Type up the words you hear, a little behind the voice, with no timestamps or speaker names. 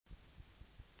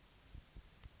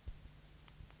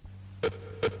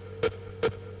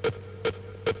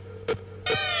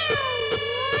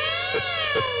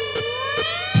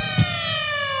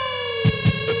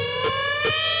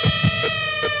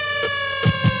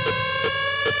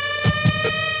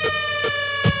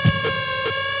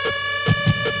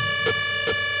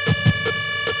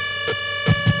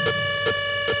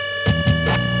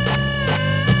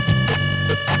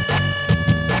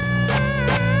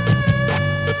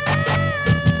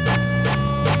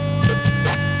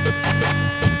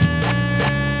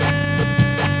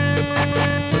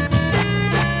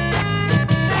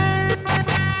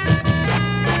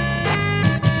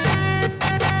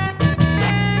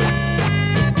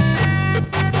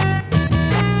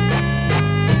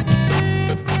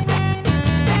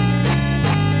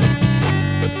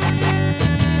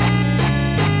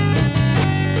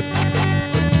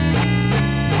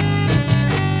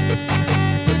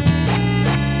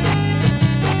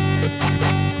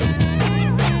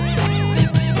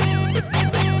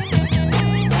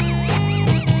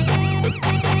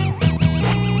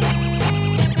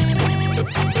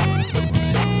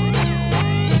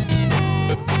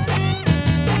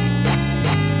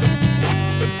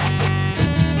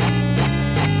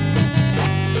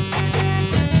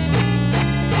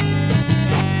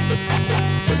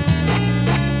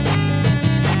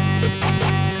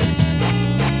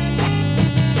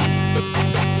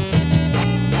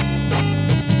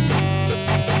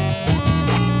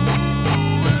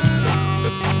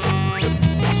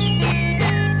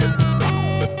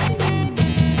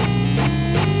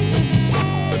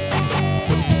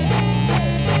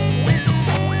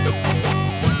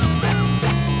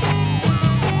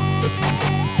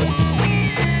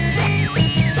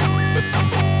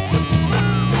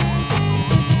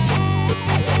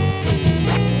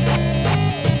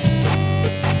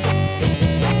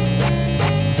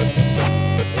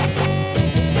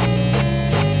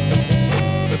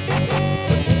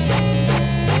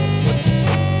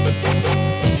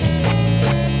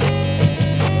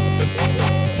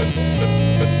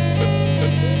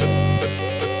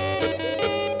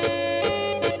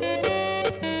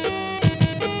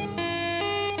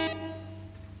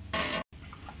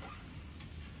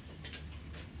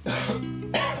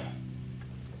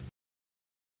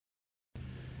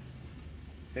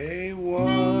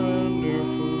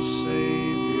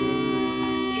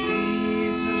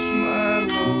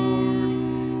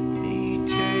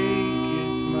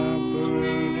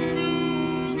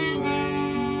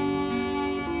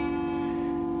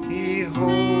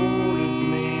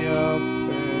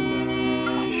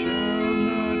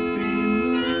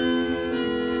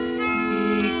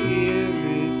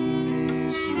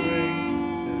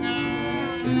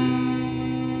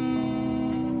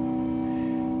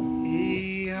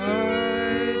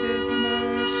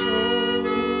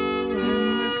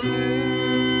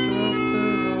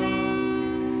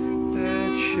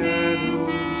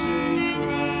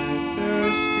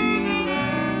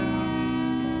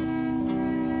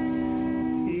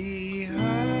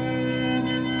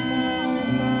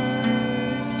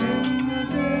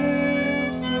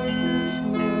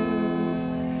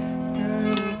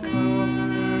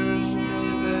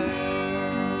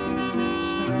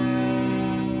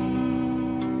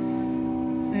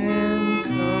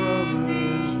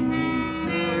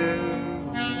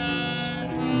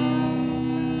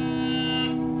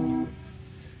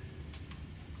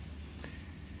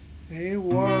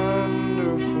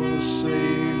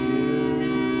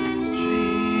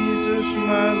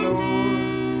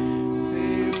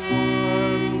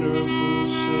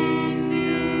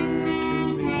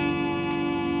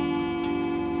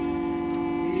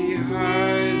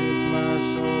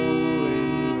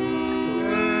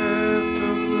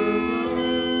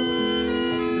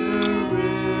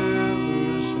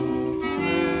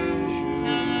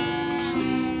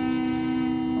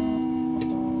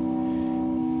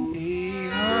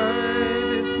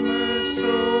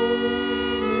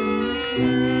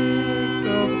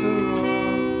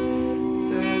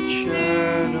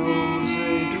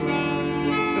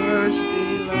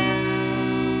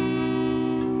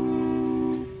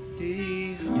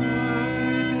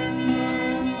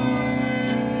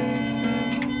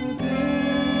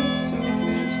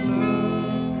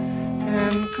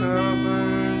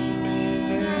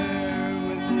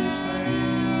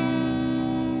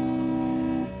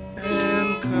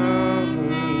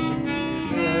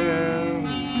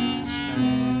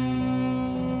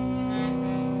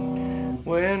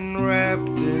When wrapped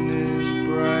in his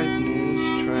brightness,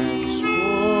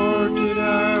 transported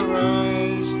I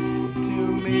rise to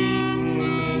meet him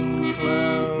in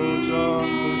clouds of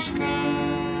the sky.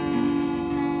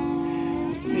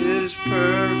 His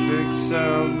perfect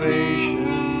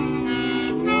salvation,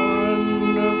 his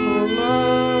wonderful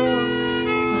love,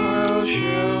 I'll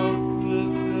shout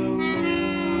with the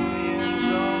millions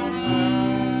on high.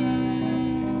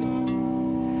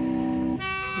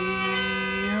 He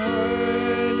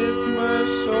hideth my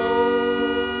soul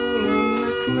in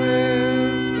the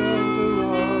cleft of the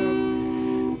rock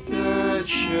that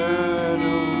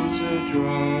shadows a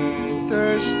dry,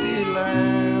 thirsty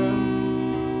land.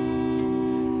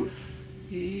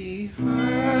 He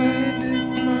hideth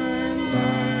my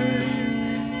life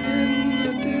in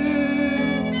the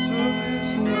depths of his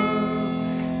love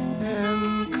and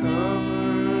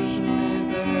covers me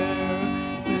there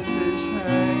with his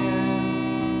hand,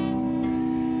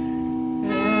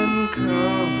 and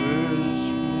covers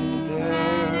me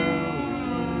there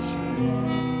with his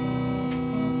hand.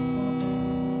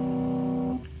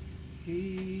 He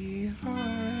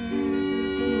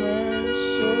hideth my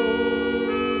soul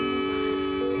in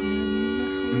the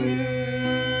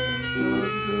cleft of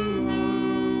the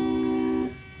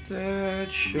rock that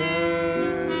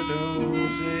shadows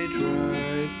a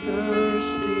dry,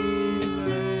 thirsty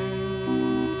land.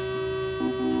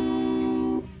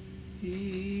 He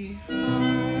hideth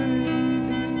my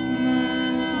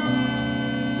life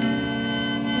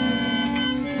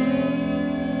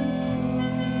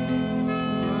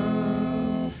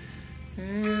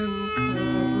and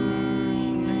covers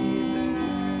me there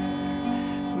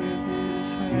with his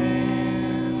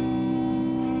hand,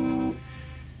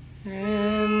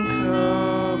 and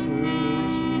covers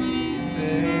me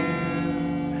there with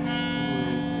his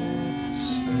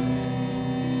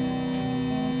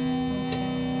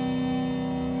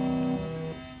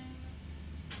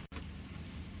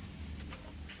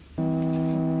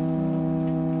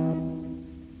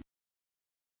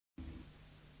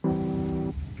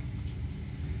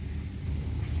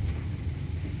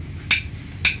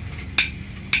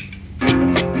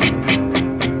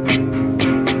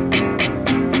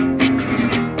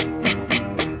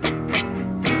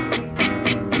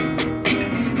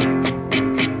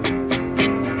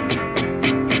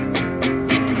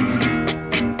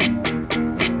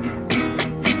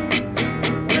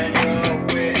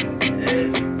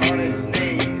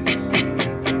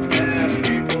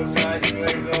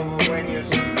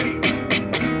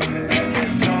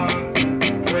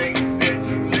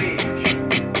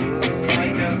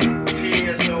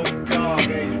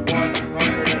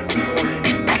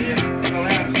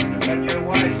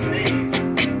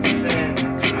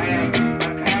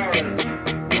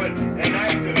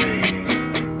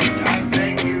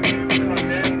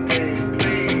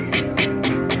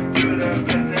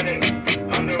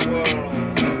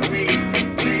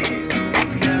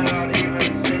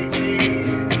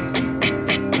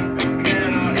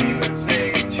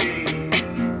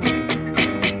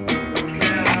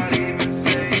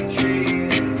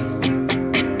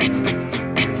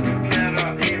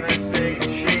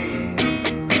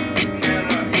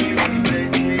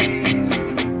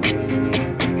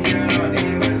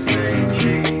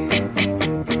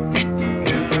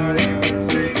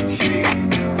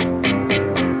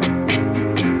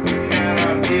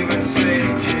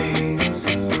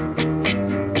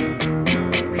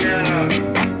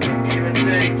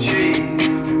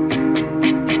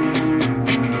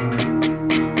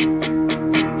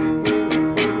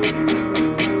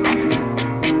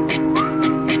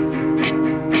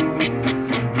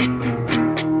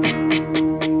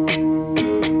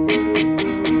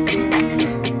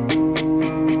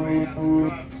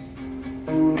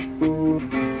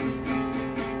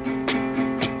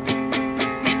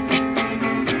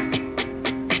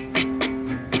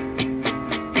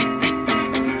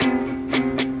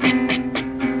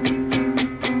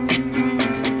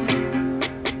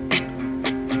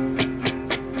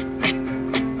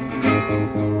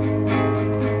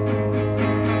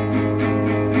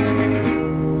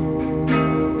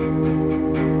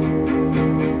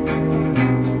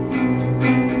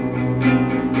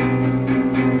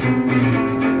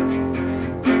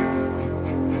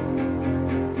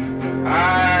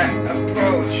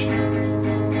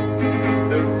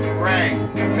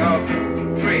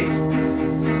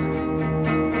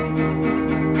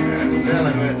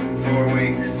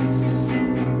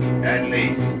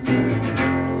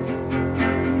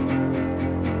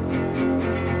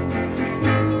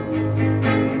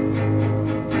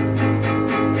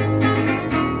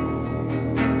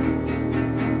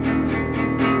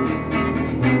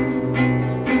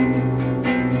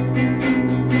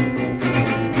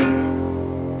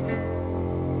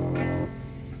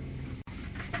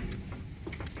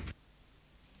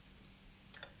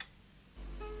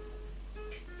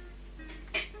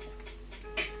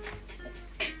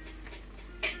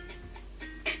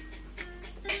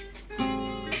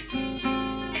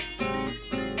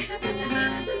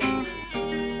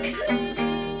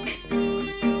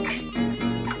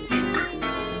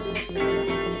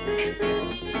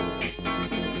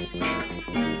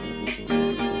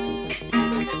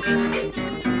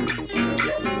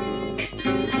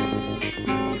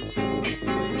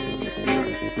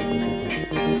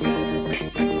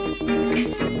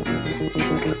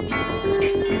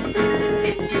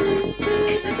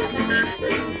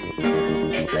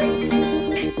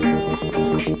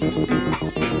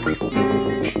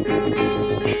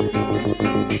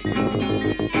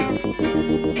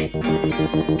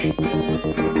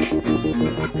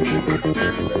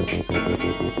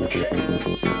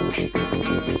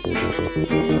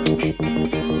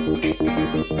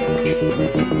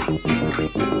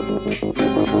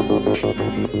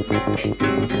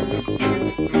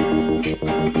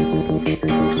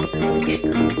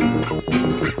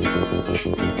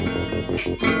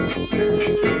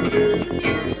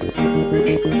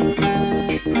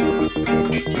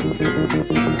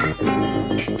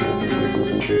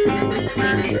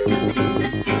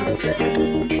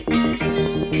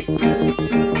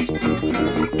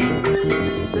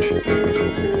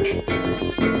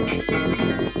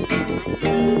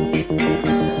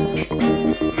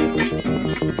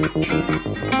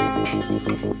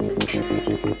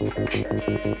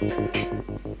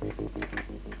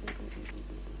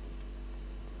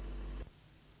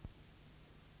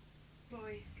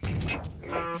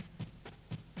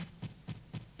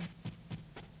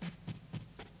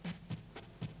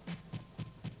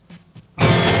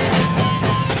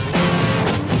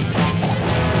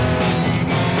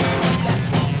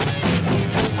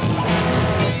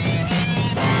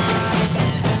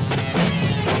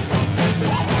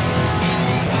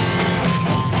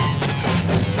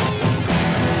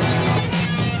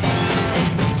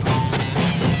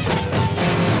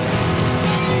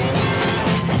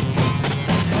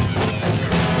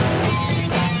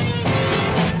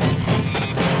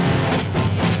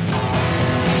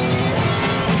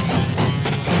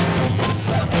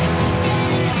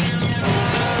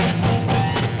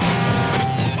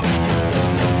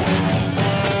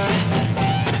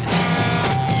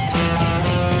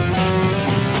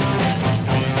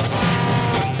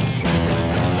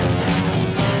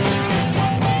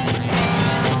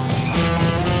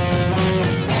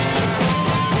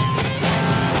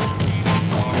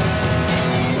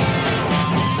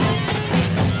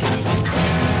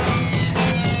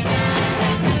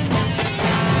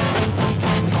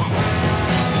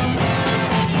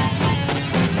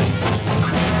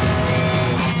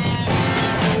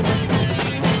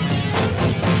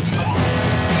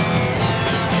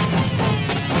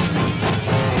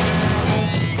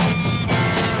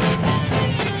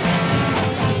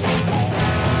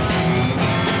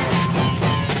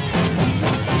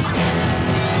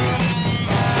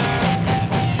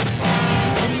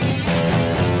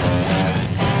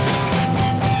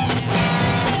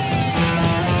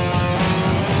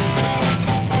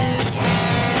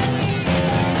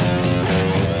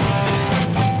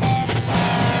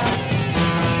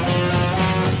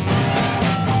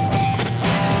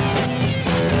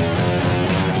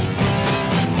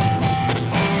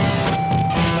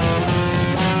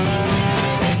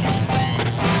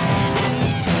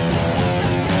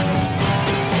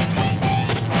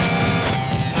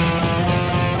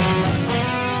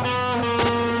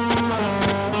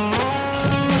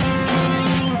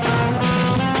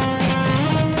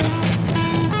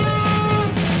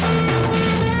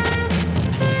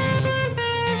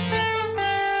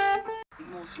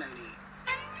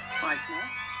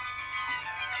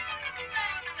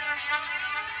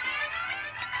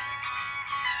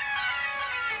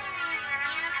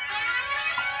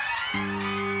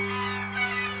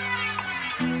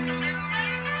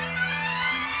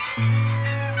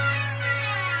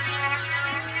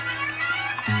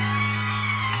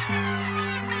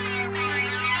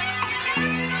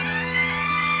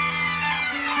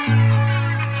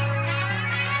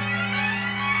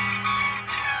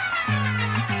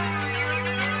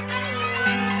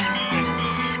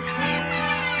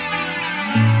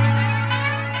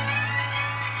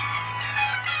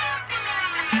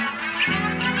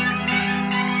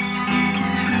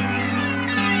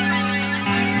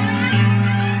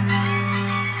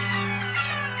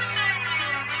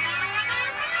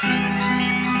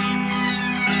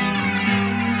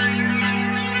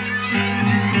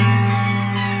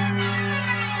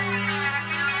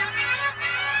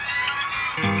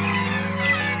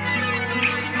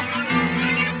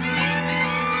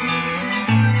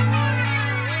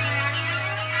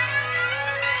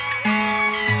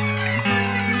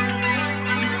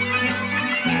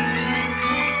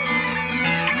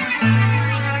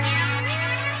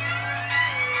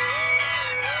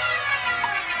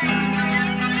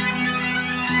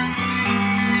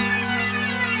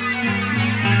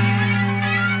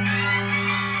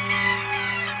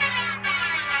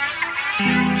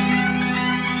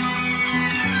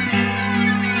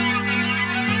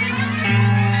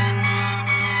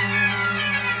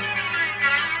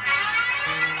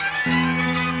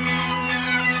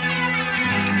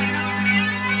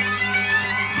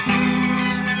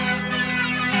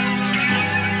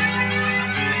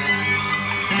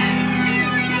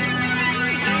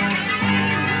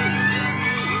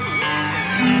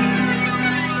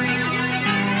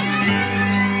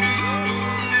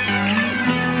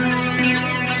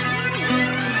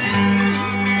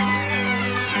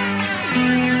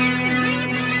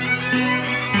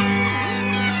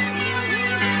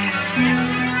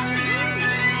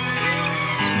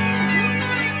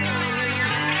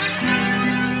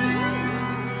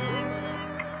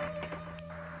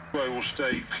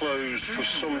stay closed for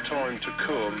some time to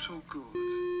come.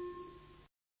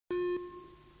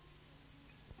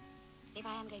 If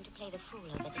I am going to play the fool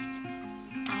over this,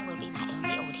 I will be my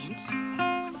only audience.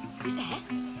 Who's there?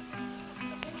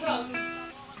 Come.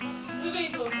 The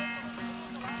Beetle.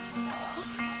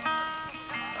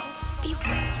 Oh, be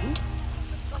warned?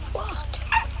 Of what?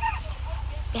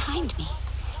 behind me.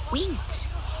 Wings.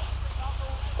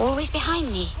 Always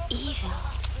behind me. Evil.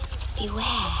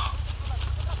 Beware.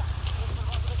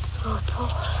 Oh,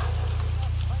 Paul.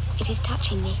 It is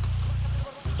touching me.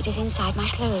 It is inside my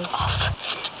clothes. Off.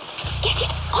 Get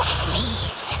it off me.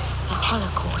 A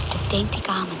holocaust of dainty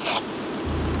garments.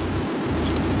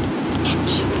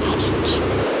 Inch by inch.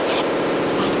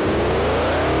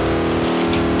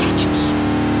 Don't touch me.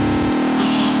 My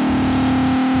hair.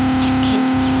 My skin.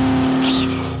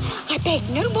 Please. I beg,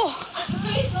 no more.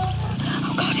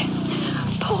 Oh, God.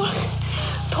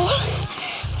 Paul.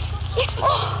 It's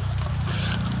more.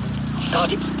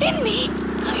 God, it's in me.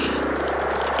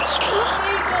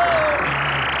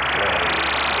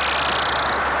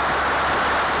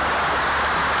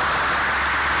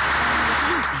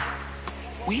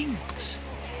 Wings.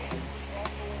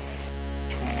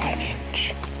 By inch.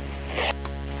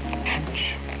 Inch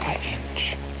by inch.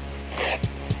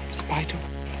 Spider.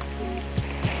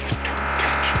 Don't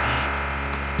touch me.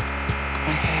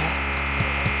 My hair.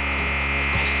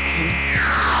 My skin.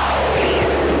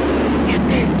 Please. I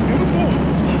beg no more.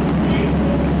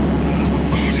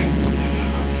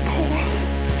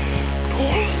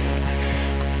 Paul.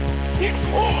 It's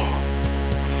more.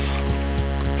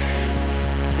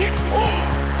 It's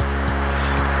more.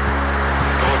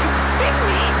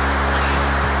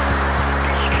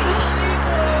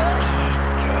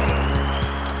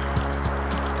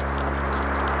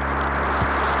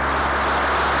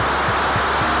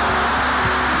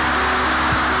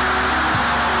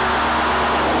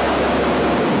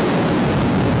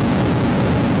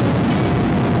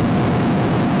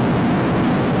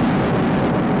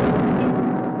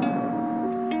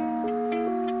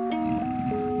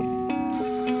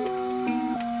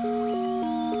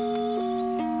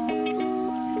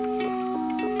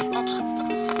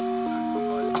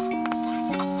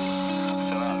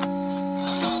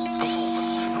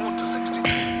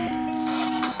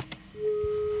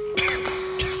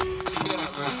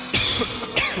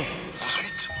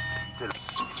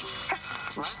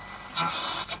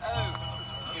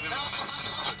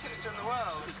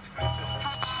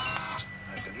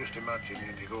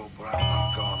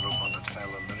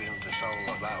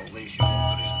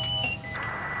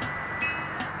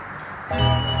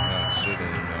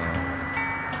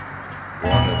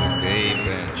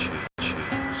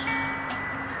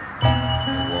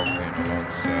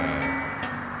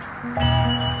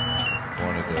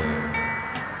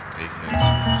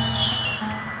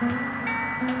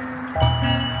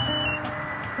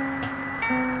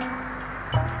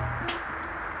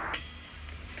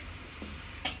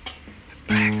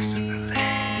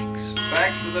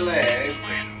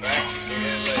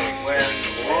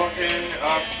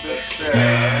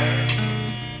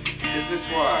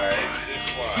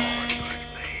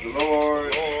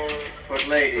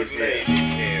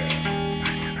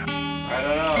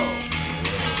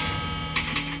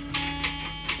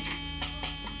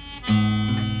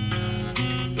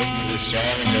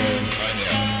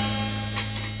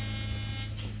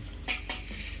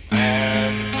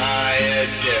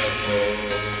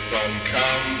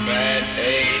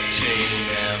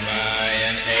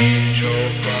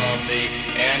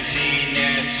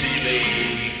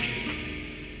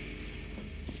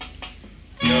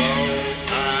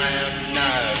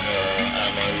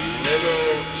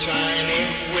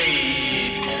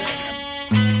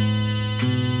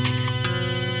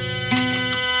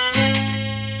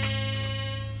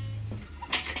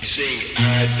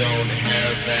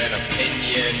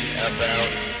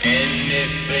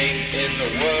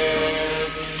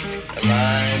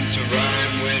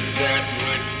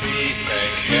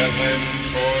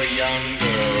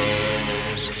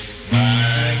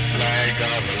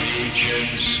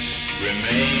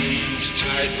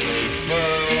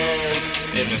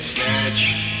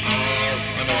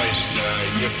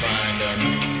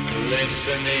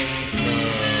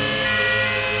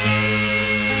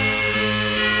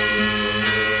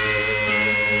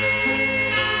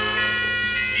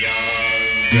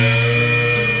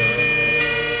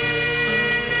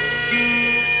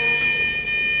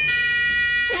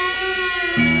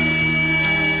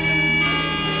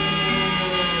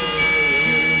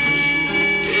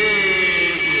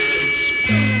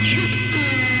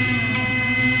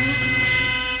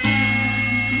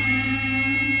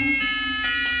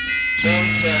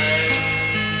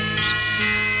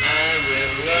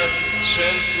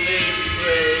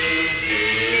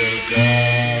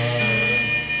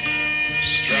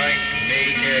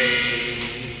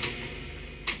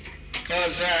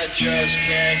 Just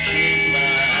can't keep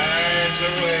my eyes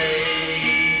away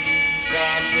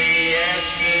from the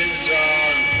asses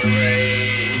on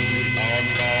parade on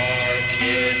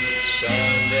Market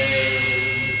Sunday.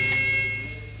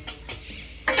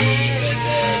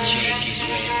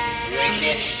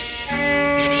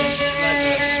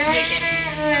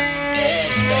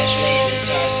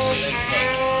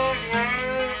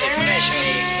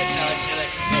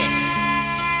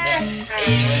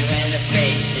 But when the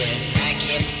face is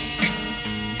accurate,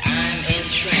 I'm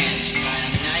entranced by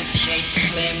a nice shaped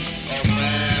slim or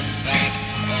firm back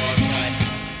or butt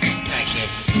packet.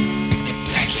 The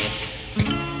packet.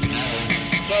 Oh,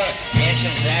 for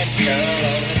instance, that girl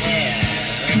over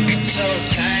there, so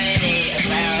tiny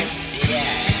about the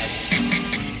ass.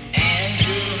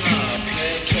 Andrew Hall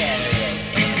could carry it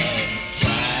in a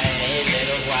tiny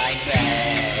little white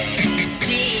bag.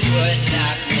 He would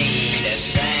not need a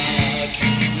sack.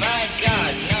 My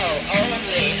God, no,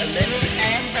 only a little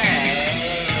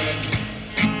handbag.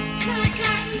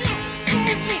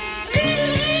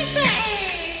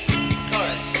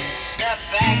 Chorus. The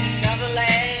backs of the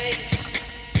legs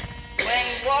when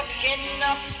walking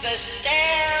up the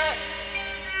stair.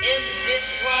 Is this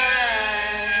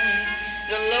why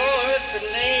the Lord put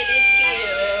ladies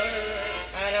here?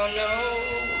 I don't know.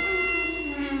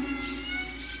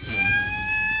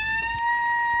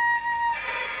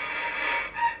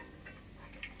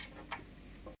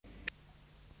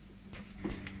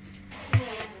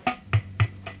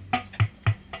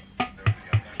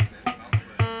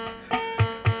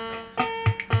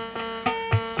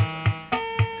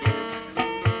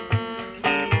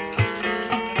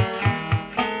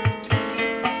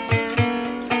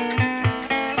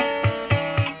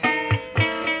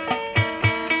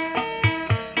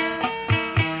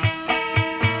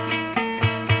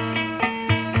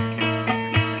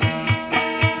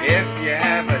 If you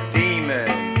have a demon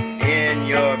in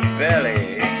your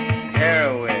belly,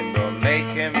 heroin will make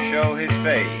him show his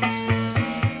face.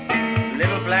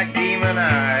 Little black demon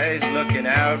eyes looking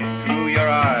out through your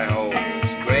eye holes.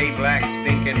 Gray, black,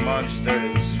 stinking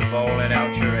monsters falling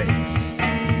out your ace.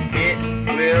 It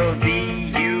will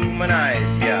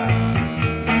dehumanize ya.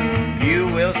 You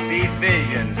will see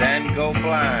visions and go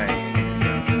blind.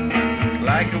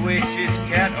 Like a witch's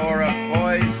cat or a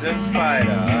poison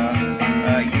spider,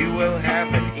 you will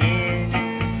have an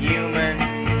inhuman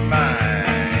mind.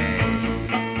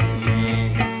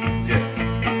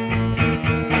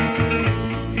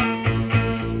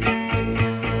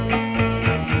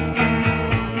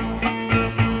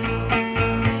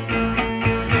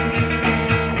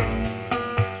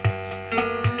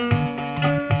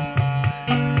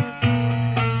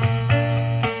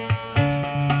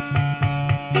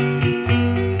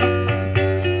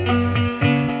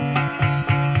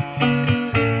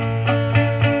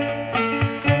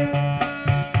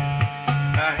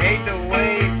 I hate the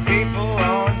way people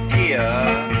on gear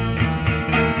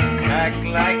act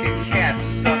like a cat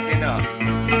sucking up.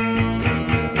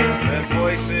 Their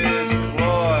voices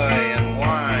cloy and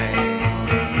whine.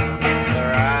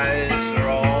 Their eyes are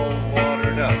all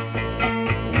watered up.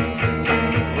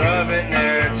 Rubbing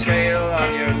their tail on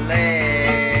your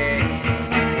leg.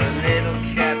 The little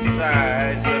cat's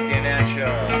eyes looking at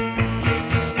you.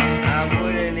 I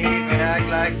wouldn't even act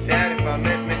like that if I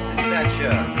met Mrs.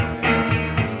 Thatcher.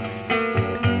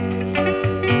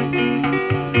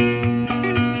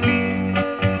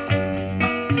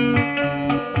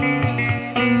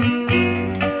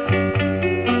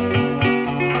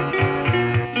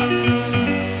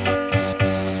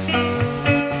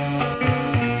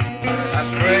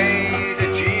 I pray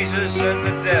to Jesus and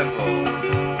the devil.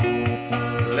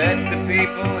 Let the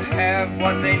people have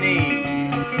what they need.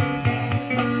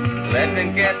 Let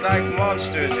them get like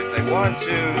monsters if they want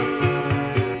to.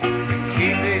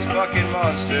 Keep these fucking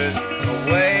monsters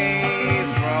away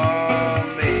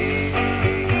from me.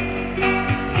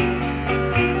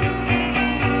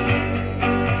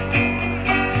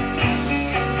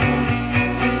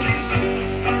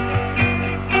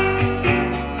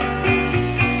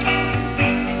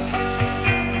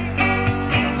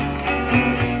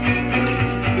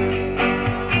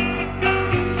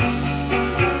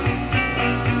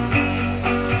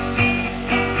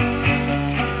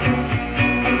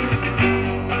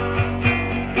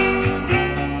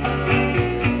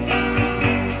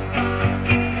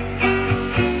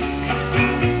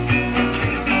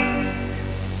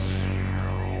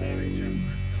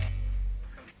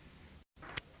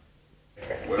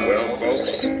 Well,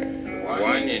 folks,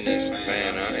 Whiningest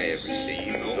Man I have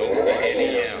received over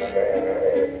any hour.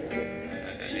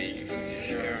 I leave to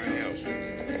share a house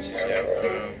with Mrs.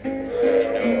 Alpine. He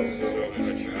knows so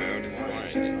much about his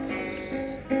winding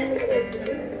processes.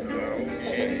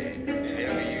 Okay, he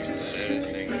never used to let a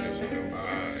thing just go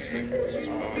by if it was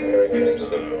smaller than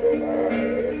himself.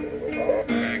 In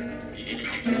fact, he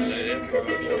used to let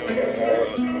everybody know it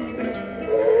was smaller.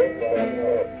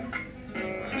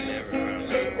 I never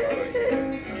found out why he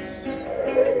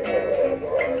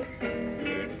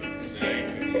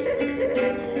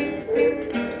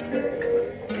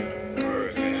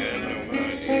First, I had no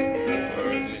money.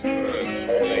 First,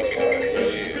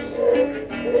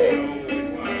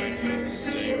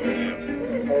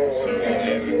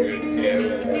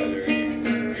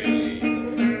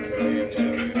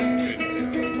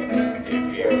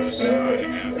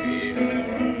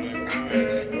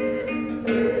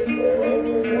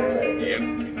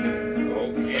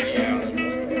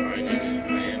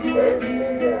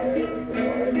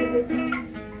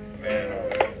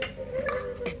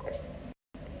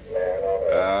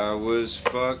 was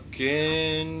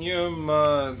fucking your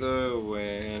mother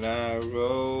when I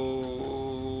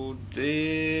wrote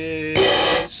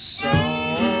this song.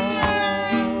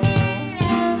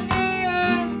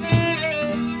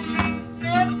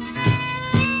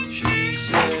 She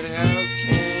said, how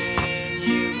can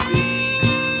you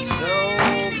be so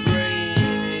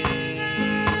brainy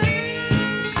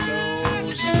and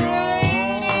so strong?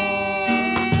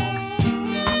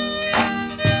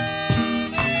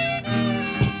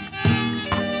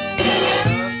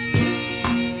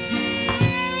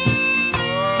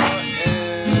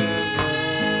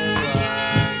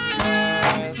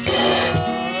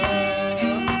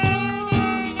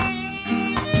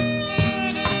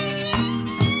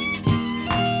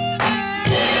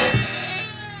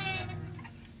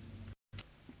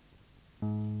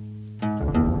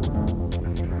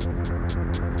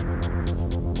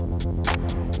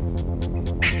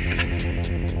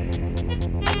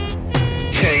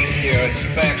 Take your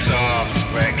specs off,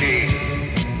 Specky.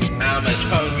 I'm as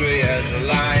hungry as a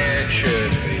lion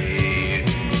should be.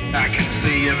 I can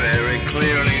see you very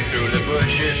clearly through the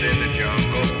bushes in the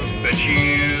jungle, but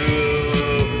you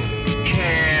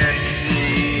can't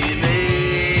see me.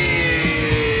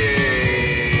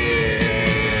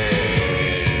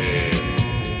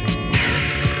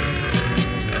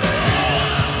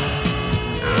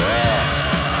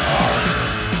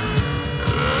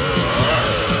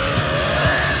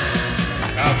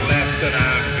 I've left and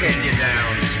I've pinned you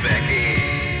down, Specky.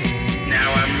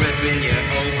 Now I'm ripping you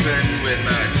open with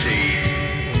my teeth.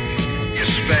 Your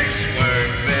specs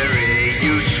weren't very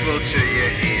useful to you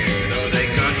here, though they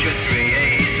got you 3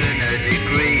 A's and a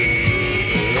degree.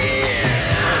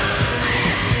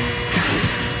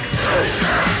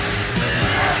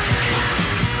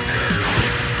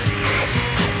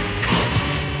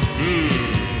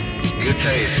 You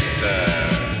taste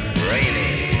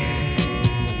rainy.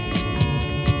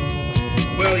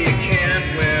 Well, you can't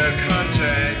wear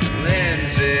contact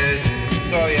lenses,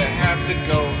 so you have to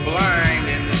go blind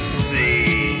in the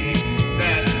sea.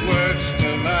 That works to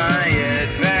my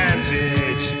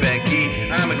advantage, Specky.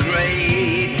 I'm a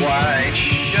great white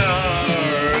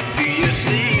shark. Do you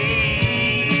see me?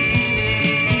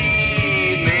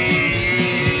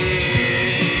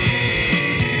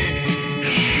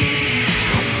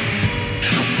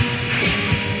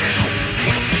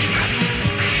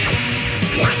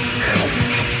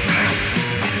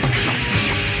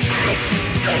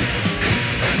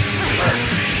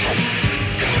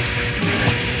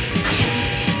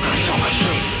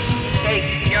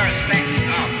 Take your specs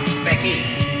off, Specky.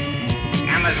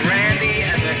 I'm as randy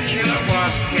as a killer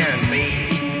wasp can be.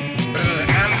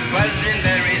 I'm buzzing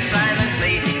very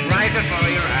silently right before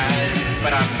your eyes,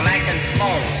 but I'm black and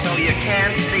small, so you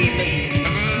can't see me.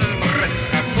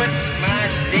 I put my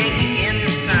sting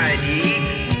inside ye.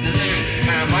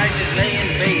 My wife is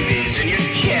laying babies in your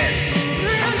chest.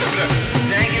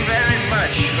 Thank you very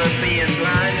much for being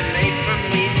blind and made for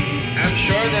me. I'm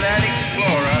sure that I'd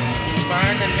Explorer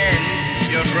find and mend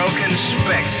your broken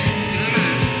specs.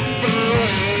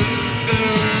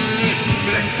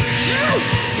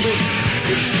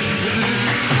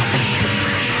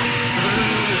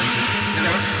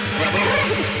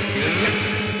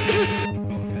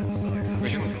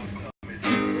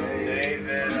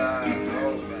 David, I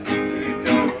hope you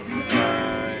don't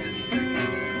mind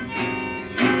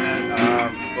that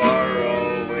I'm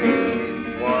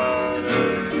borrowing one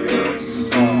of your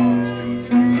songs.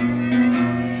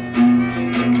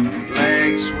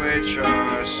 Legs which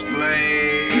are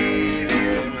splayed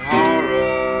in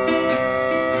horror,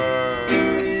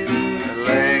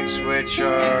 legs which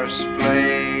are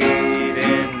splayed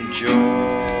in joy,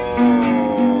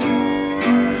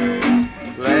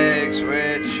 legs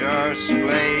which are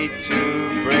splayed to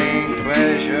bring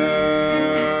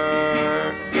pleasure,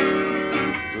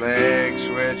 legs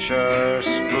which are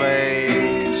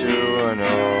splayed to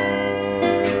annoy.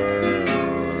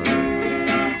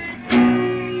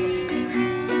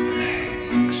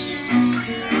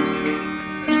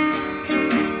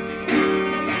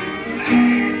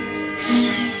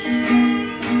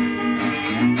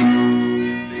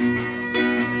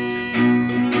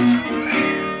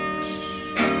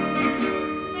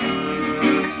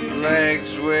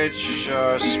 Legs which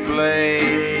are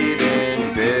splayed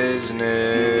in business,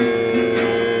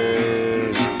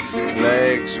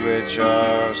 legs which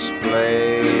are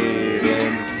splayed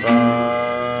in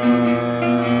fun,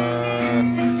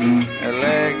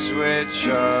 legs which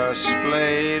are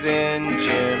splayed in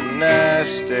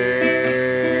gymnastics,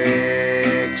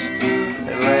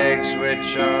 legs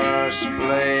which are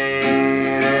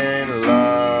splayed in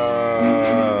love.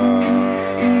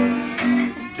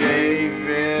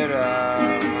 David,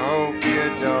 I'm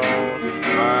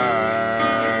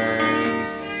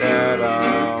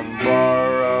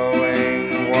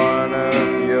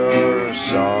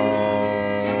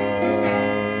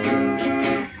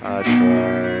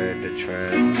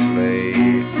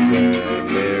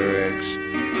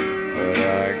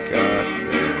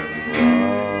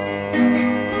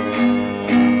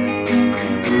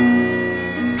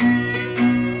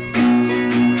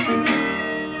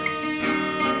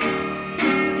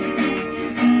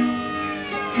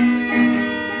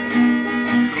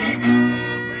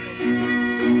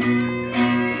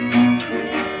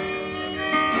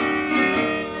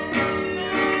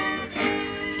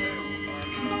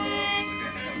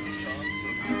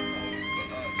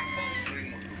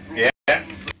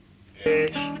Women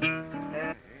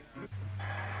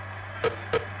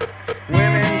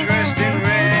dressed in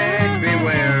red, be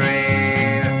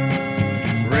wary.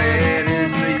 Red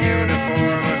is the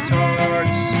uniform of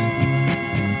torts.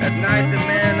 At night the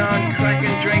men on crack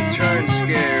and drink turn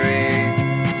scary,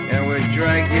 and would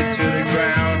drag you to the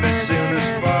ground as soon as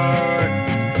fart.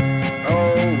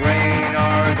 Oh,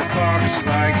 Reynard the fox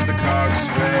likes the cock's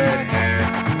red hair.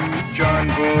 John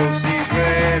Bull sees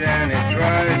red and it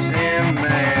drives him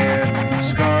mad.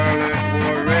 Scarlet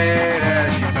wore red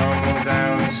as she tumbled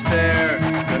down the stair,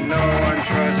 but no one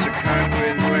trusts a cunt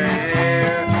with red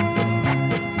hair.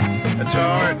 A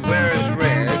tart wears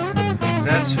red,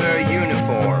 that's her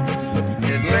uniform.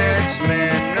 It lets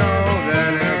men know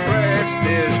that her breast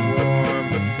is warm.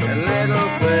 A little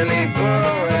Billy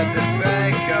Bull at the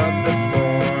back of the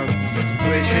form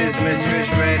wishes Mistress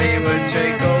Reddy would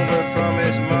take over from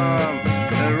his mom.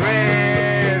 The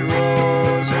red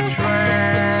rose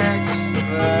attracts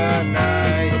the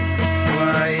night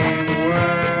flying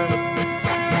worm.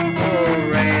 Oh,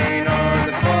 Reynard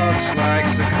the fox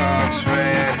likes the cock's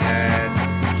red hat.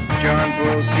 John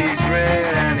Bull sees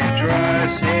red and it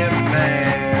drives him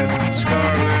mad.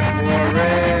 Scarlet wore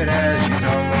red as she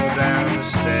tumbled down the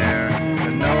stair,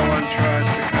 but no one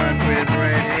trusts a cunt with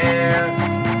red hair.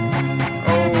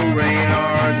 Oh,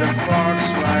 Reynard the fox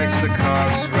likes the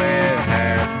cock's red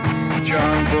hat.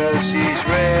 John Bull sees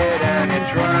red and it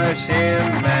drives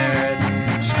him mad.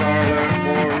 Scarlet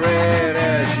wore red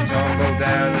as she tumbled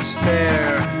down the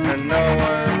stair, and no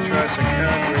one trusts a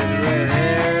cunt with red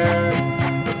hair.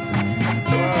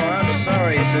 Oh, I'm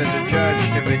sorry, says the judge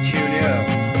to Petunia.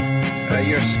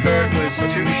 Your skirt was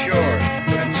too short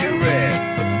and too red.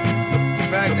 In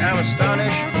fact, I'm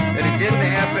astonished that it didn't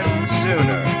happen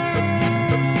sooner.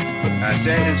 I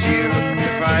sentence you to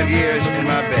 5 years in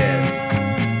my bed.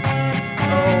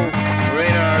 Oh,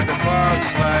 Reynard the fox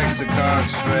likes the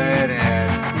cock's red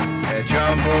hat.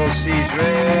 John Bull sees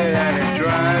red and it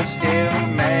drives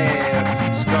him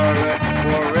mad. Scarlet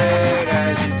wore red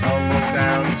as she tumbled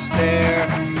down the stair.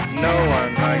 No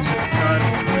one likes a cunt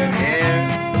with red hair.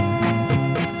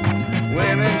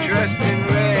 Women dressed in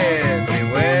red, be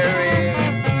wary.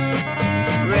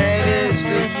 Red is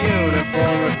the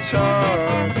uniform of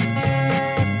tart.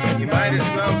 You might as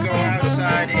well go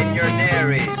outside in your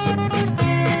naries,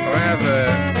 or have a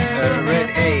red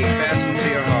A fastened to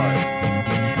your heart.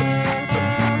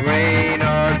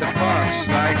 Reynard the fox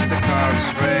likes the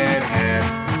cock's red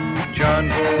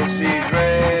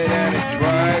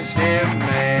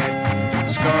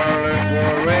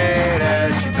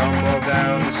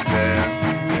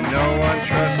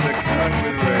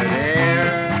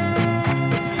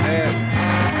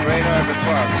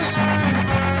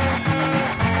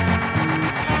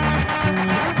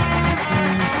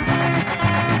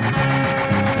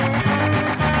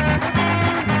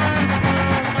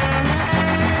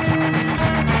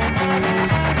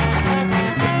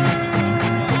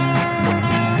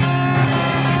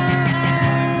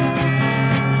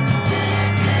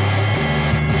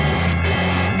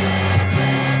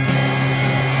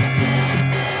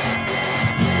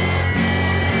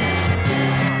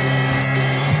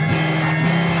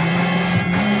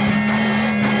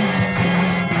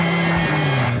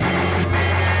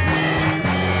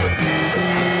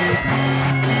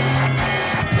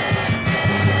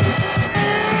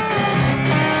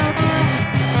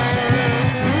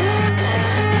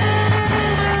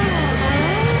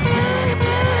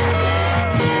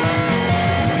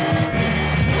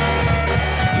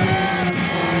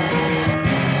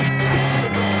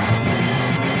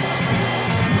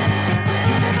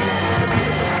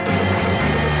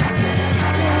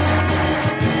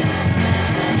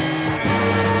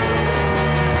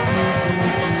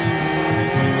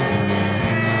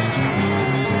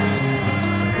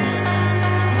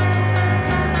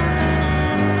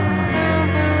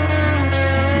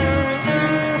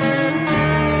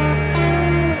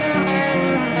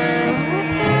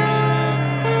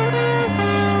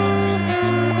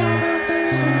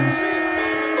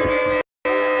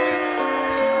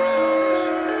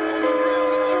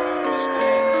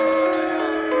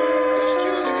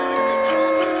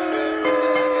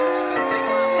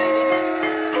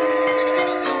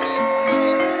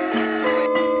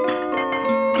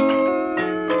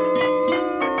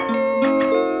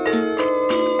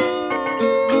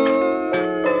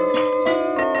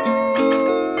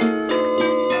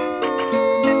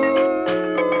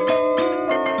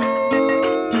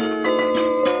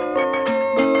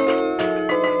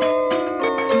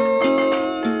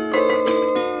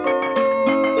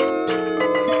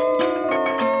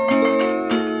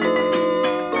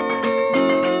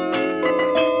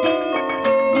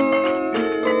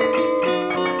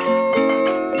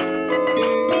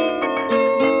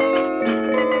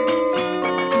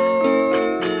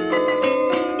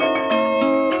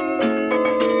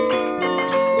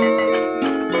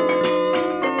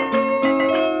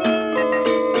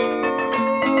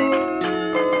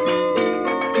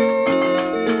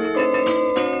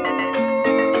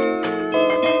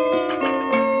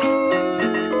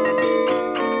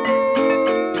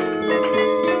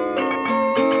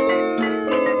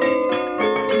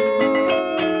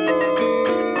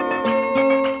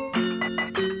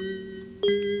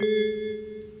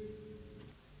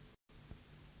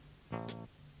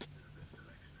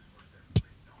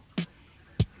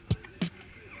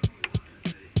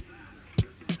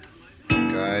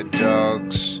my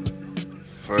dogs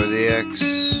for the X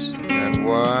and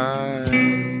Y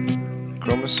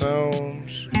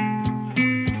chromosomes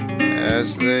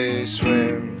as they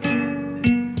swim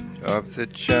up the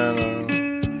channel,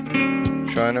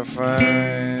 trying to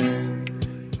find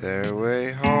their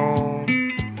way home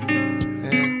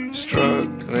and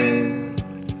struggling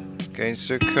against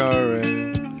the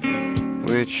current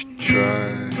which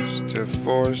tries to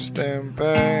force them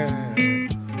back.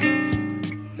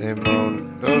 They moan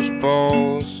those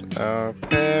bowls, our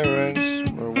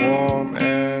parents were warm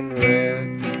and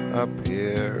red. Up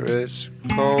here it's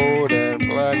cold and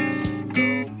black.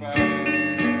 Go back,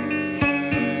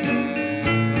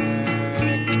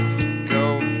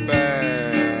 go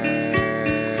back,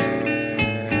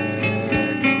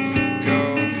 go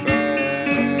back,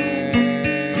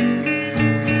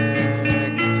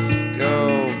 go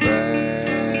back.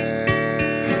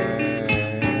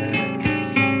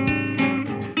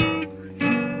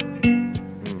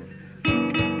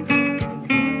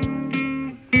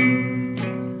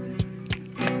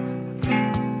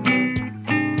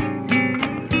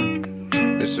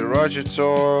 It's a Roger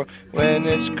tour when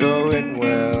it's going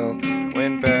well.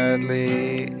 When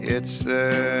badly, it's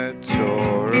the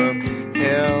tour of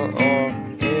hell, or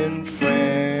in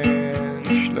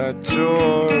French, La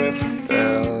Tour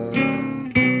Eiffel,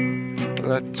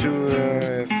 La Tour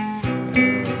Eiffel.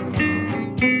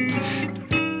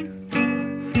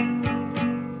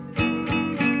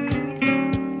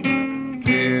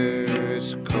 Here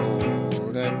it's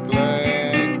cold and black.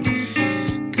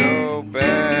 Go back,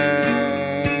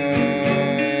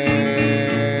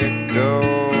 go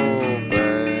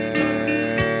back,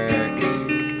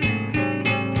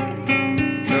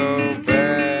 go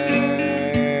back,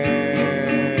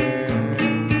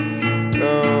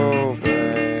 go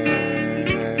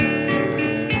back.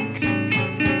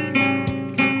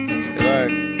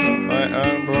 Life, my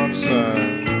unborn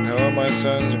son, hello my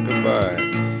sons and goodbye.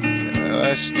 The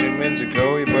last 2 minutes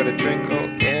ago you put a twinkle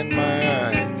in my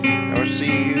eye. I will see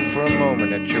you for a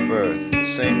moment at your birth, the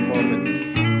same moment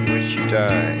in which you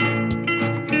died.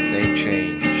 They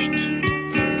changed.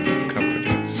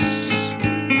 Confidence.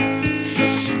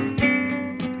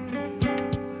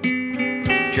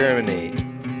 Germany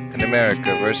and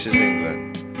America versus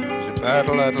England. It's a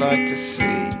battle I'd like to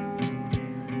see.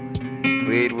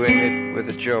 We'd win it with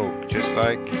a joke, just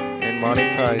like in Monty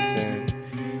Python,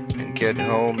 and get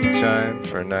home in time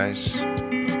for a nice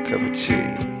cup of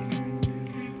tea.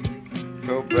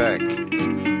 Go back,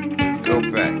 go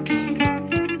back,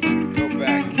 go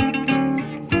back,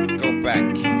 go back,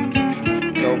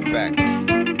 go back,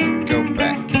 go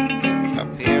back. Up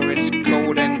here it's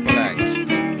cold and black.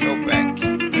 Go back,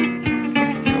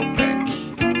 go back.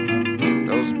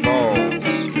 Those balls,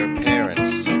 your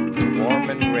parents, warm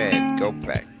and red. Go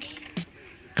back,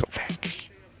 go back,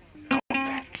 go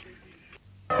back.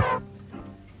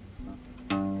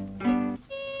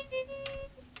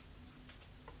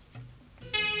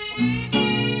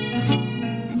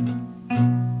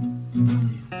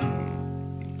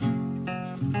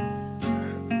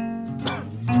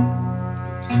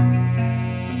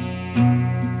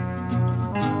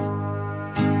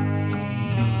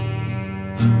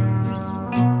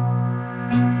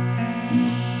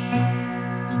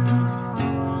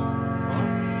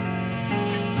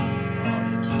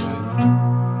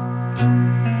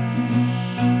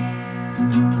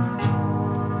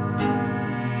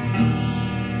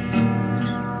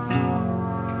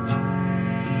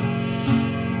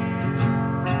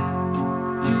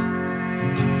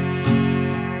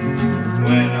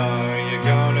 When are you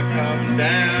gonna come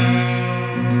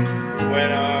down?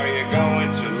 When are you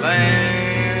going to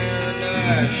land?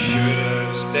 I should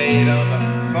have stayed on the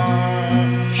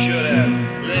farm. Should have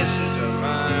listened to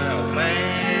my old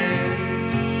man.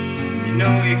 You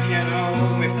know you can't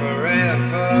hold me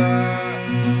forever.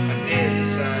 I didn't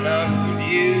sign up with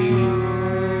you.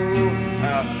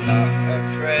 I'm not a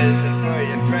present for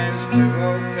your friends to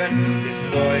open. This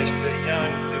boy's too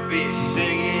young to be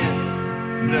singing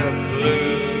the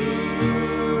blues.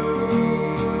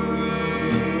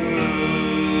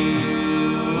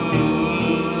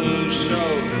 So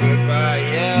goodbye,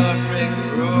 yellow brick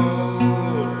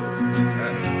road.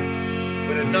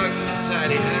 With the dogs of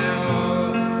society howl,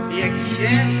 you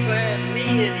can't plant me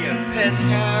in your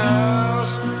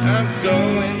penthouse. I'm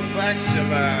going back to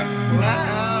my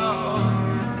plow.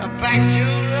 I'm back to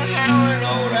the howling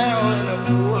old owl in the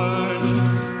woods,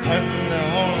 hunting the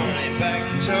horny back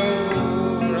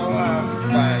toad. Oh, I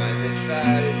finally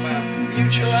decided my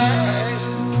future lies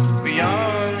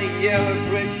beyond the yellow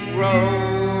brick road.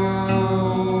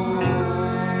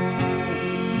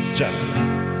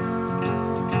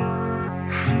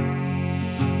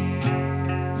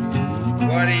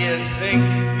 What do you think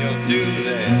you'll do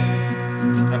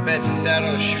then? I bet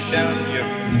that'll shoot down your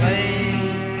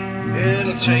plane.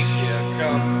 It'll take you a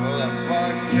couple of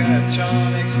vodka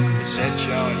tonics to set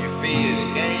you on your feet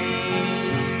again.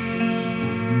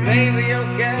 Maybe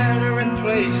you'll get a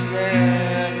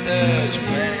replacement. There's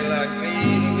plenty like me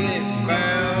to be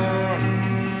found.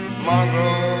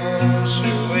 Mongrels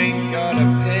who ain't got a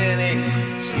penny,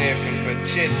 sniffing for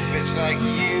tidbits like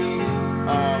you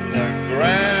on the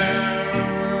ground.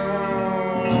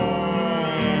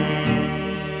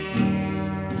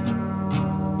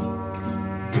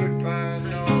 Goodbye,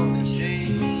 Norma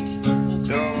Jean.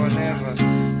 Though I never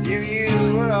knew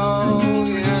you at all,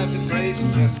 you had the grace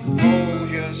to hold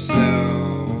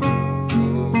yourself.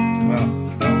 Well,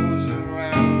 those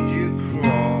around you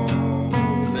crawl.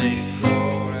 They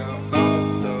crawled out of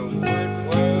the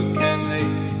woodwork and they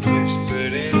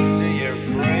whispered into your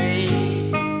brain.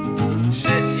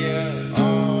 Set you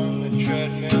on the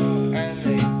treadmill and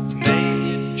they made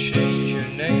you change your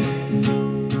name.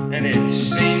 And it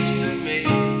seems to me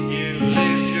you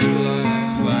lived your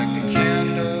life like a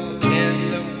candle in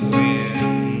the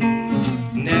wind,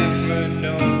 never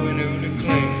knowing who to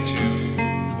cling to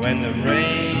when the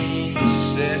rain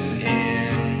set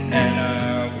in. And I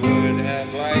would have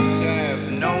liked to have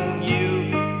known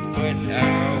you, but I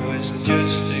was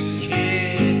just a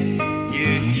kid.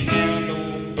 Your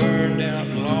candle burned out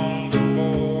long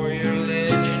before your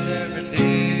legend ever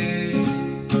did.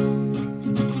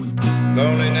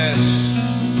 Loneliness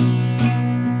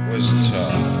was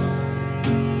tough,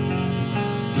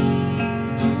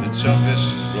 the toughest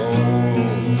role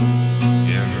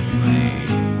you ever played.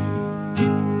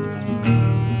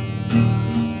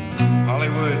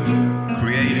 Hollywood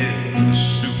created a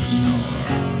superstar,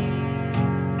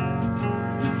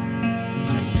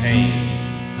 and pain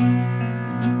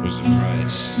was the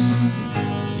price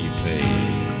you paid.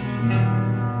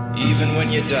 Even when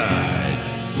you died,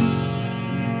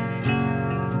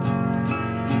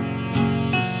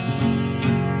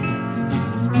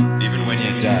 even when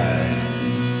you died,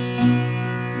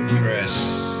 the press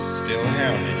still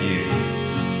hounded you.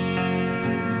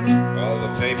 All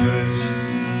the papers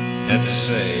had to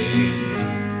say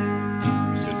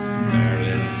was that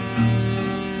Marilyn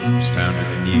was found in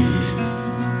the nude.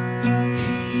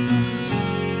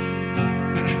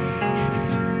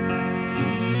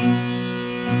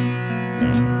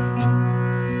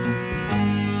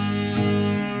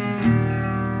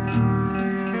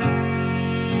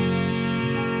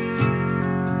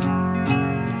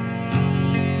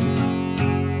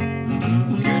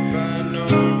 Goodbye,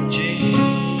 Norma Jean.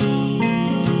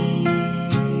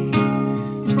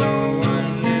 Though I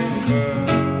never